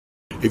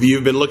If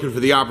you've been looking for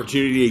the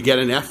opportunity to get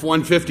an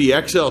F-150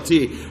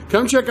 XLT,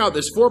 come check out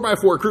this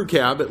 4x4 crew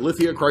cab at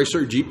Lithia,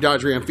 Chrysler, Jeep,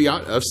 Dodge, Ram,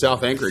 Fiat of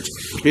South Anchorage.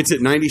 It's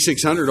at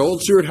 9600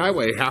 Old Seward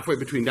Highway, halfway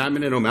between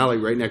Diamond and O'Malley,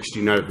 right next to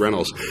United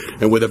Rentals.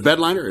 And with a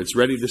bedliner, it's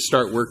ready to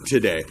start work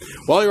today.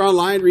 While you're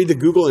online, read the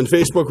Google and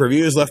Facebook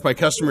reviews left by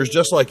customers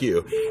just like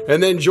you.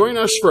 And then join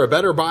us for a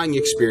better buying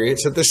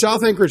experience at the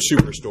South Anchorage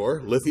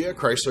Superstore, Lithia,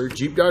 Chrysler,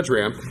 Jeep, Dodge,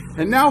 Ram,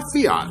 and now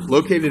Fiat,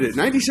 located at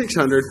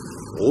 9600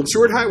 Old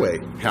Seward Highway,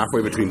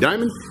 halfway between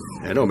Diamond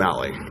and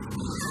O'Malley.